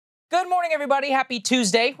Good morning, everybody. Happy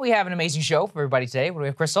Tuesday. We have an amazing show for everybody today. What do we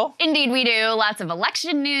have, Krystal? Indeed, we do. Lots of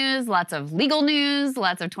election news, lots of legal news,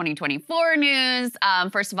 lots of 2024 news.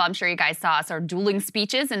 First of all, I'm sure you guys saw us our dueling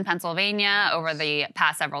speeches in Pennsylvania over the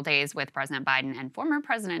past several days with President Biden and former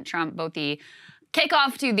President Trump, both the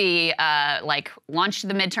kickoff to the launch to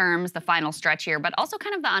the midterms, the final stretch here, but also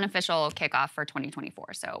kind of the unofficial kickoff for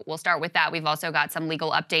 2024. So we'll start with that. We've also got some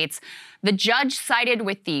legal updates. The judge sided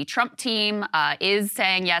with the Trump team, is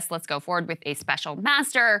saying, yes, let's go forward with a special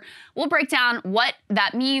master. We'll break down what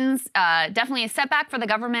that means. Definitely a setback for the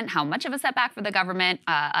government. How much of a setback for the government?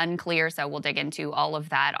 Unclear. So we'll dig into all of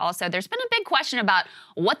that. Also, there's been a big question about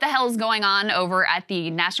what the hell is going on over at the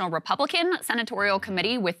National Republican Senatorial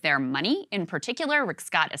Committee with their money in particular. Rick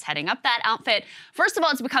Scott is heading up that outfit. First of all,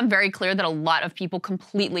 it's become very clear that a lot of people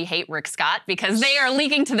completely hate Rick Scott because they are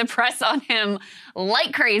leaking to the press on him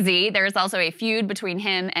like crazy. There's also a feud between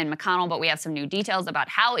him and McConnell, but we have some new details about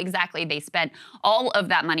how exactly they spent all of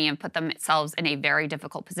that money and put themselves in a very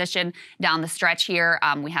difficult position down the stretch here.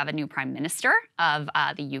 We have a new prime minister of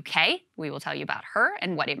the UK. We will tell you about her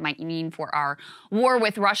and what it might mean for our war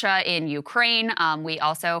with Russia in Ukraine. We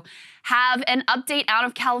also have an update out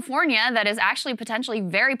of California that is actually potentially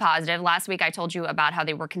very positive. Last week, I told you about how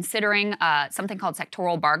they were considering something called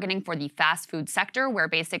sectoral bargaining for the fast food sector, where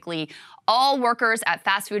basically all workers at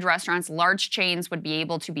fast food restaurants, large chains, would be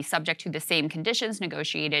able to be subject to the same conditions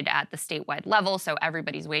negotiated at the statewide level, so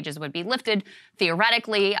everybody's wages would be lifted.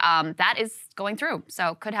 Theoretically, that is going through,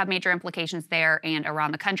 so could have major implications there and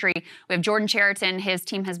around the country. We have Jordan Chariton. His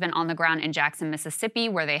team has been on the ground in Jackson, Mississippi,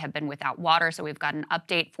 where they have been without water, so we've got an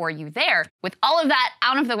update for you there. With all of that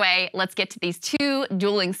out of the way, let's get to these two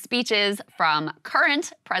dueling speeches from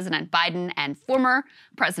current President Biden and former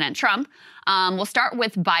President Trump. We'll start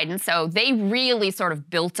with Biden. So they really sort of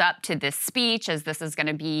built up to this speech as this is going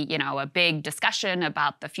to be, you know, a big discussion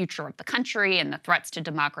about the future of the country and the threats to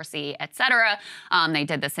democracy, et cetera. They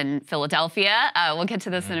did this in Philadelphia. We'll get to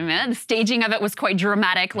this in a minute. The staging of it was quite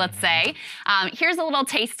dramatic, let's say. Here's a little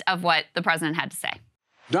taste of what the president had to say.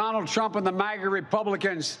 Donald Trump and the MAGA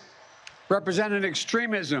Republicans represent an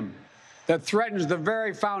extremism that threatens the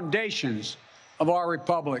very foundations of our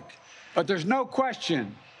republic. But there's no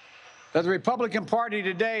question that the Republican Party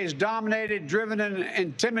today is dominated, driven, and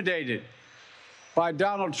intimidated by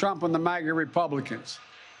Donald Trump and the MAGA Republicans.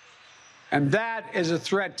 And that is a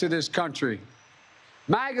threat to this country.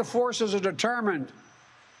 MAGA forces are determined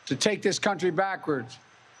to take this country backwards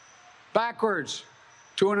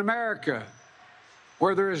to an America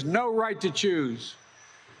where there is no right to choose,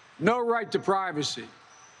 no right to privacy,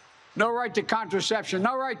 no right to contraception,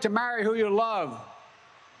 no right to marry who you love.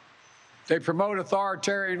 They promote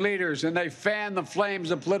authoritarian leaders and they fan the flames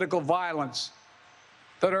of political violence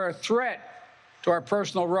that are a threat to our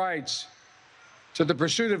personal rights, to the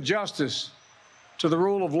pursuit of justice, to the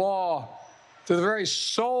rule of law, to the very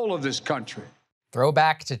soul of this country.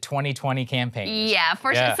 Throwback to 2020 campaign. Yeah,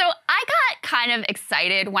 for sure. So I got kind of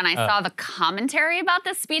excited when I saw the commentary about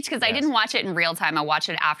this speech because I didn't watch it in real time. I watched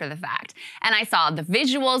it after the fact. And I saw the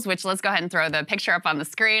visuals, which let's go ahead and throw the picture up on the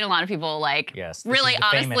screen. A lot of people really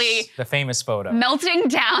honestly the famous photo. Melting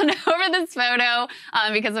down over this photo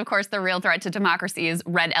because, of course, the real threat to democracy is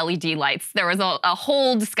red LED lights. There was a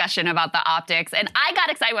whole discussion about the optics. And I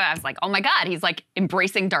got excited when I was like, oh, my God, he's like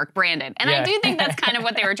embracing dark Brandon. And I do think that's kind of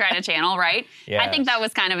what they were trying to channel, right? I think that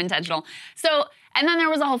was kind of intentional. So, and then there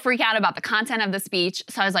was a whole freak out about the content of the speech.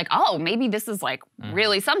 So I was like, oh, maybe this is like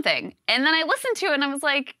really something. And then I listened to it and I was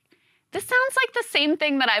like, this sounds like the same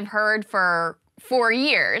thing that I've heard for 4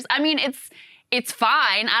 years. I mean, it's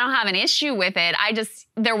fine. I don't have an issue with it.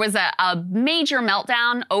 There was a major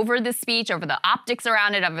meltdown over the speech, over the optics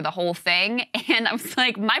around it, over the whole thing. And I was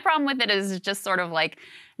like, my problem with it is just sort of like,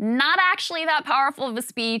 not actually that powerful of a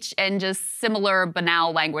speech and just similar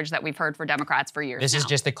banal language that we've heard for Democrats for years This is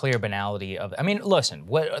just the clear banality of, I mean, listen,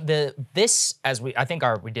 we did this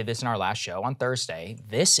in our last show on Thursday.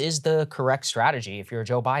 This is the correct strategy if you're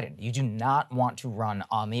Joe Biden. You do not want to run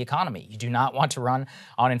on the economy. You do not want to run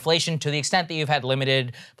on inflation to the extent that you've had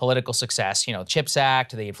limited political success. You know, CHIPS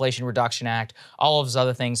Act, the Inflation Reduction Act, all of those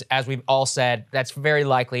other things. As we've all said, that's very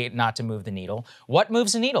likely not to move the needle. What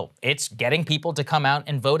moves the needle? It's getting people to come out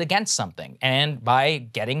and vote against something. And by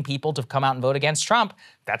getting people to come out and vote against Trump,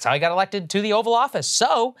 that's how he got elected to the Oval Office.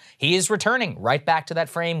 So he is returning right back to that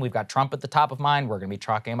frame. We've got Trump at the top of mind. We're going to be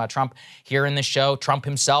talking about Trump here in this show. Trump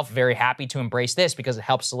himself very happy to embrace this because it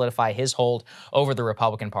helps solidify his hold over the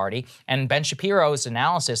Republican Party. And Ben Shapiro's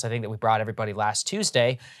analysis, I think that we brought everybody last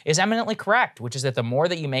Tuesday, is eminently correct, which is that the more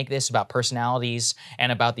that you make this about personalities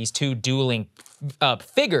and about these two dueling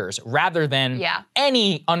figures rather than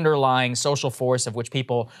any underlying social force of which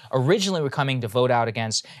people people originally were coming to vote out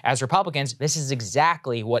against as Republicans, this is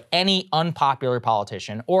exactly what any unpopular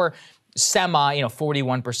politician or semi,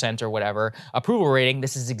 41% or whatever approval rating,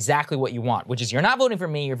 this is exactly what you want, which is you're not voting for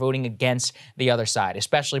me, you're voting against the other side,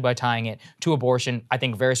 especially by tying it to abortion. I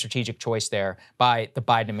think very strategic choice there by the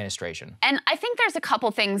Biden administration. And I think there's a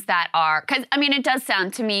couple things that are, because, I mean, it does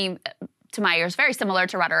sound to me, to my ears, very similar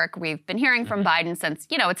to rhetoric we've been hearing from Biden since,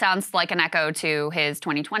 it sounds like an echo to his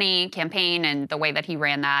 2020 campaign and the way that he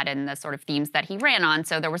ran that and the sort of themes that he ran on.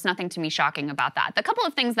 So there was nothing to me shocking about that. The couple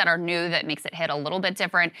of things that are new that makes it hit a little bit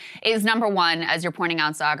different is, number one, as you're pointing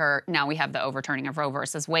out, Saagar, now we have the overturning of Roe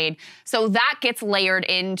versus Wade. So that gets layered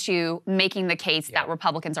into making the case that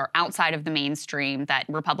Republicans are outside of the mainstream, that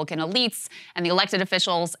Republican elites and the elected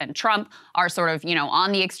officials and Trump are sort of,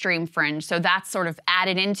 on the extreme fringe. So that's sort of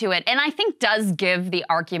added into it. And I think does give the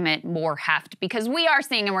argument more heft, because we are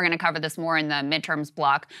seeing, and we're going to cover this more in the midterms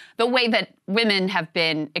block, the way that women have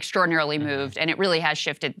been extraordinarily moved, and it really has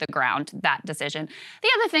shifted the ground, that decision. The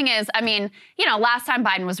other thing is, I mean, last time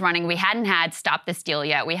Biden was running, we hadn't had Stop the Steal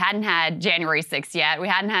yet. We hadn't had January 6th yet. We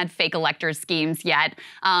hadn't had fake electors schemes yet,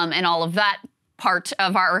 and all of that part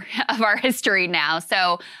of our history now.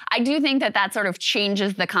 So I do think that that sort of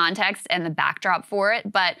changes the context and the backdrop for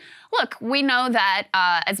it. But look, we know that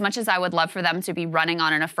as much as I would love for them to be running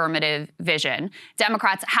on an affirmative vision,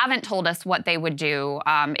 Democrats haven't told us what they would do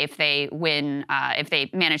if they win, if they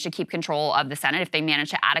manage to keep control of the Senate, if they manage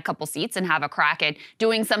to add a couple seats and have a crack at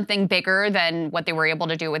doing something bigger than what they were able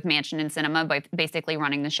to do with Manchin and Sinema by basically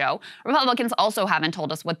running the show. Republicans also haven't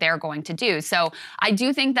told us what they're going to do. So I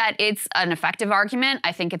do think that it's an effective argument.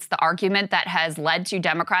 I think it's the argument that has led to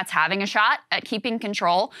Democrats having a shot at keeping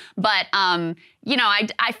control. But I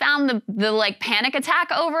found the like panic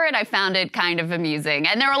attack over it, I found it kind of amusing.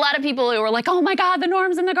 And there were a lot of people who were like, oh my God, the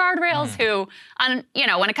norms and the guardrails, who,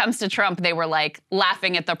 when it comes to Trump, they were like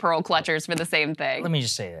laughing at the pearl clutchers for the same thing. Let me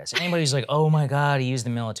just say this. Anybody who's like, oh my God, he used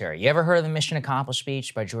the military. You ever heard of the Mission Accomplished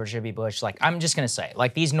speech by George W. Bush? Like, I'm just going to say,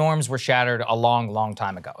 like, these norms were shattered a long, long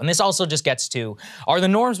time ago. And this also just gets to, are the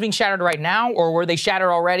norms being shattered right now, or were they shattered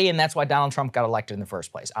already, and that's why Donald Trump got elected in the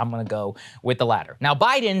first place? I'm going to go with the latter. Now,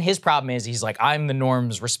 Biden, his problem is he's like, I'm the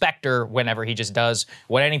norms respecter whenever he just does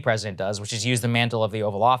what any president does, which is use the mantle of the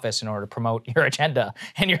Oval Office in order to promote your agenda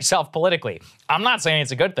and yourself politically. I'm not saying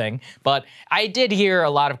it's a good thing, but I did hear a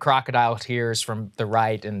lot of crocodile tears from the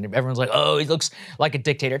right, and everyone's like, oh, he looks like a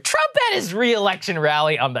dictator. Trump had his re-election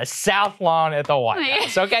rally on the South Lawn at the White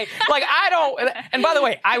House, okay? Like, I don't, and by the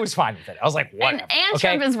way, I was fine with it. I was like, whatever. And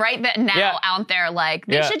okay? Trump is right now out there like,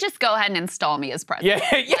 they should just go ahead and install me as president.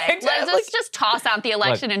 Exactly. Let's just toss out the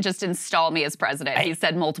election and just install me as president. He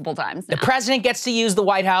said multiple times now. The president gets to use the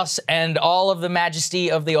White House and all of the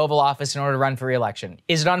majesty of the Oval Office in order to run for re-election.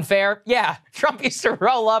 Is it unfair? Yeah. Trump used to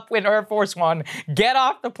roll up with Air Force One, get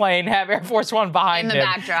off the plane, have Air Force One behind him,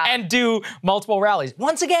 backdrop, and do multiple rallies.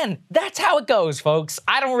 Once again, that's how it goes, folks.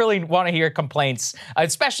 I don't really want to hear complaints,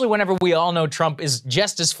 especially whenever we all know Trump is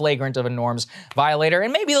just as flagrant of a norms violator.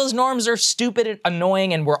 And maybe those norms are stupid and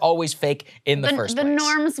annoying and were always fake in the first place. The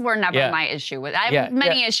norms were never my issue with. I have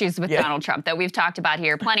many issues with Donald Trump that we've talked about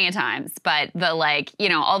here plenty of times. But the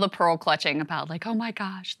all the pearl clutching about like, oh my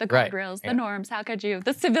gosh, the guardrails, the norms, how could you?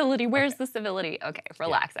 The civility, where's the civility? Okay,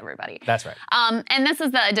 relax, everybody. That's right. And this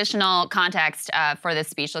is the additional context for this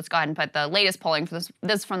speech. Let's go ahead and put the latest polling for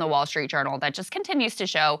this from the Wall Street Journal that just continues to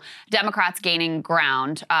show Democrats gaining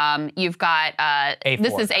ground. You've got,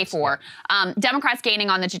 this is A4. Democrats gaining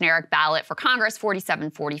on the generic ballot for Congress,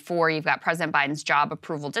 47-44. You've got President Biden's job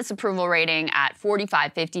approval disapproval rating at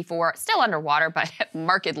 45-54. Still underwater, but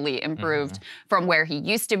markedly improved from where he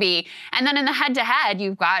used to be. And then in the head-to-head,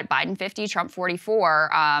 you've got Biden 50, Trump 44.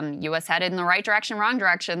 U.S. headed in the right direction, wrong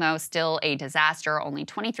direction, though, still a disaster. Only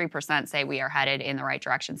 23% say we are headed in the right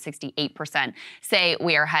direction. 68% say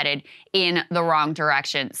we are headed in the wrong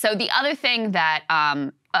direction. So the other thing that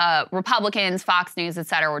Republicans, Fox News, et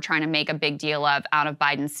cetera, were trying to make a big deal of out of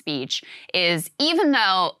Biden's speech is, even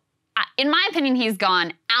though, in my opinion, he's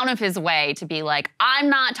gone out of his way to be like, I'm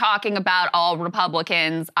not talking about all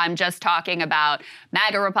Republicans. I'm just talking about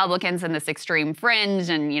MAGA Republicans and this extreme fringe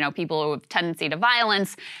and, people who have tendency to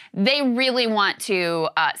violence. They really want to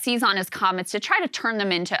seize on his comments to try to turn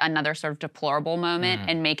them into another sort of deplorable moment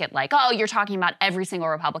and make it like, oh, you're talking about every single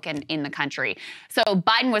Republican in the country. So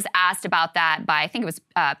Biden was asked about that by, I think it was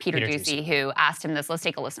Peter Doocy, who asked him this. Let's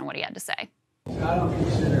take a listen to what he had to say. I don't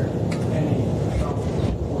consider any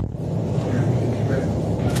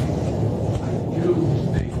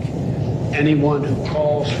anyone who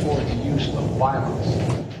calls for the use of violence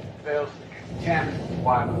fails to condemn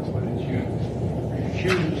violence when it's used,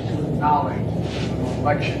 refuses to acknowledge that an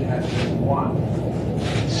election has been won,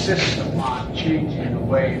 insists upon changing the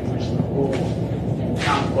way in which the rules can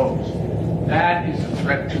count votes. That is a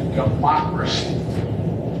threat to democracy.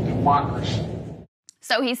 Democracy.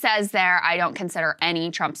 So he says there, I don't consider any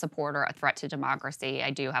Trump supporter a threat to democracy. I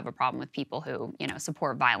do have a problem with people who,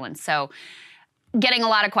 support violence. So getting a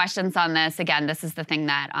lot of questions on this. Again, this is the thing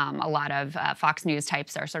that a lot of Fox News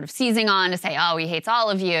types are sort of seizing on to say, oh, he hates all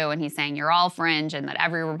of you, and he's saying you're all fringe and that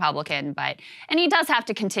every Republican, and he does have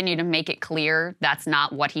to continue to make it clear that's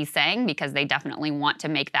not what he's saying, because they definitely want to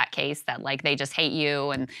make that case that, like, they just hate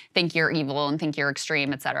you and think you're evil and think you're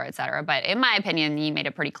extreme, et cetera, et cetera. But in my opinion, he made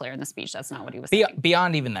it pretty clear in the speech that's not what he was saying.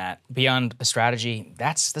 Beyond even that, beyond a strategy,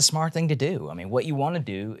 that's the smart thing to do. I mean, what you want to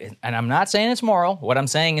do, and I'm not saying it's moral, what I'm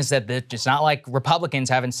saying is that it's not like Republicans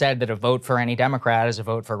haven't said that a vote for any Democrat is a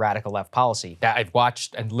vote for radical left policy. That I've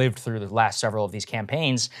watched and lived through the last several of these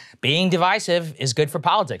campaigns. Being divisive is good for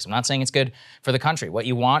politics. I'm not saying it's good for the country. What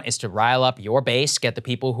you want is to rile up your base, get the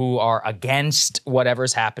people who are against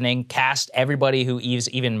whatever's happening, cast everybody who is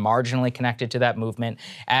even marginally connected to that movement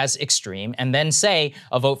as extreme, and then say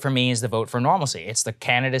a vote for me is the vote for normalcy. It's the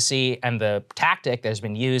candidacy and the tactic that has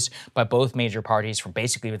been used by both major parties for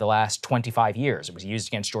basically the last 25 years. It was used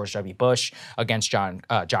against George W. Bush, against John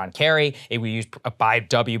Kerry. It was used by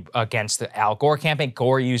W against the Al Gore campaign.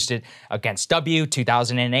 Gore used it against W.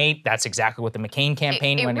 2008. That's exactly what the McCain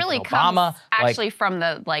campaign went really against Obama. Comes actually from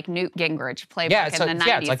the Newt Gingrich playbook in the 90s.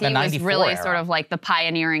 Yeah, it's like the 94 he was really era. sort of like the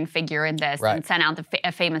pioneering figure in this, right, and sent out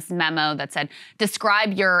a famous memo that said,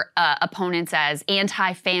 describe your opponents as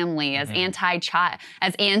anti-family, as anti-child,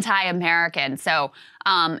 as anti-American. So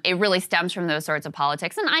it really stems from those sorts of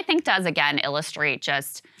politics, and I think does again illustrate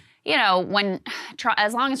just, when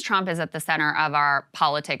as long as Trump is at the center of our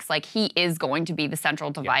politics, like, he is going to be the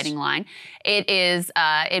central dividing line.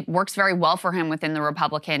 It works very well for him within the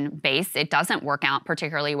Republican base. It doesn't work out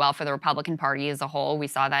particularly well for the Republican Party as a whole. We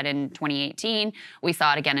saw that in 2018. We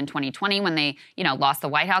saw it again in 2020 when they, lost the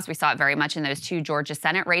White House. We saw it very much in those two Georgia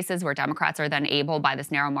Senate races where Democrats are then able, by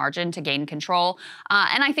this narrow margin, to gain control.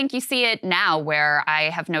 And I think you see it now, where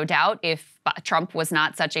I have no doubt if Trump was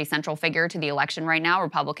not such a central figure to the election right now,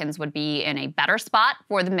 Republicans would be in a better spot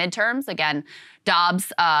for the midterms. Again,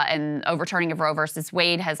 Dobbs and overturning of Roe versus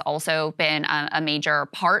Wade has also been a major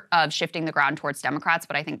part of shifting the ground towards Democrats,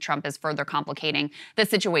 but I think Trump is further complicating the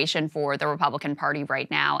situation for the Republican Party right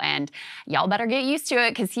now, and y'all better get used to it,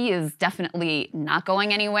 because he is definitely not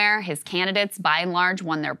going anywhere. His candidates, by and large,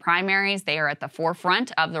 won their primaries. They are at the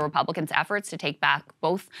forefront of the Republicans' efforts to take back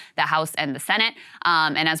both the House and the Senate,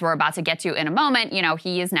 and as we're about to get to in a moment,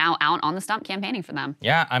 he is now out on the stump campaigning for them.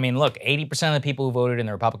 Yeah, I mean, look, 80% of the people who voted in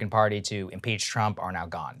the Republican Party to impeach Trump are now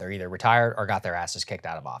gone. They're either retired or got their asses kicked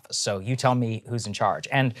out of office. So you tell me who's in charge.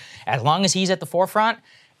 And as long as he's at the forefront,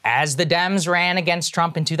 as the Dems ran against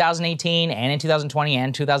Trump in 2018 and in 2020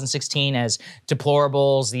 and 2016 as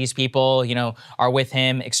deplorables, these people, are with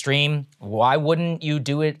him, extreme, why wouldn't you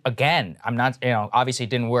do it again? I'm not, obviously it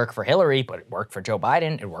didn't work for Hillary, but it worked for Joe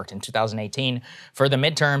Biden. It worked in 2018. For the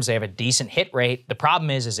midterms, they have a decent hit rate. The problem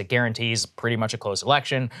is it guarantees pretty much a close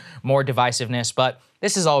election, more divisiveness, but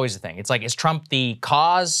this is always the thing. It's like, is Trump the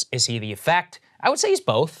cause? Is he the effect? I would say he's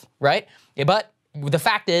both, right? But the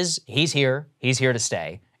fact is, he's here to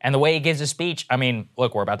stay. And the way he gives his speech, I mean,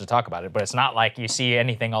 look, we're about to talk about it, but it's not like you see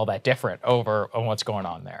anything all that different on what's going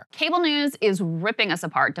on there. Cable news is ripping us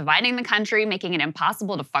apart, dividing the country, making it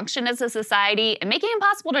impossible to function as a society, and making it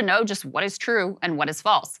impossible to know just what is true and what is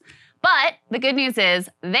false. But the good news is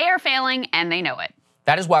they are failing and they know it.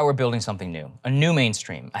 That is why we're building something new, a new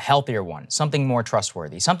mainstream, a healthier one, something more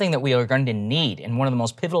trustworthy, something that we are going to need in one of the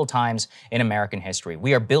most pivotal times in American history.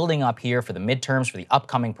 We are building up here for the midterms, for the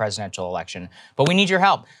upcoming presidential election, but we need your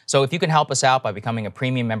help. So if you can help us out by becoming a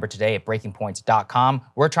premium member today at breakingpoints.com,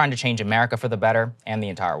 we're trying to change America for the better and the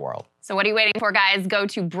entire world. So what are you waiting for, guys? Go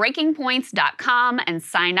to breakingpoints.com and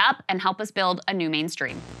sign up and help us build a new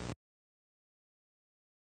mainstream.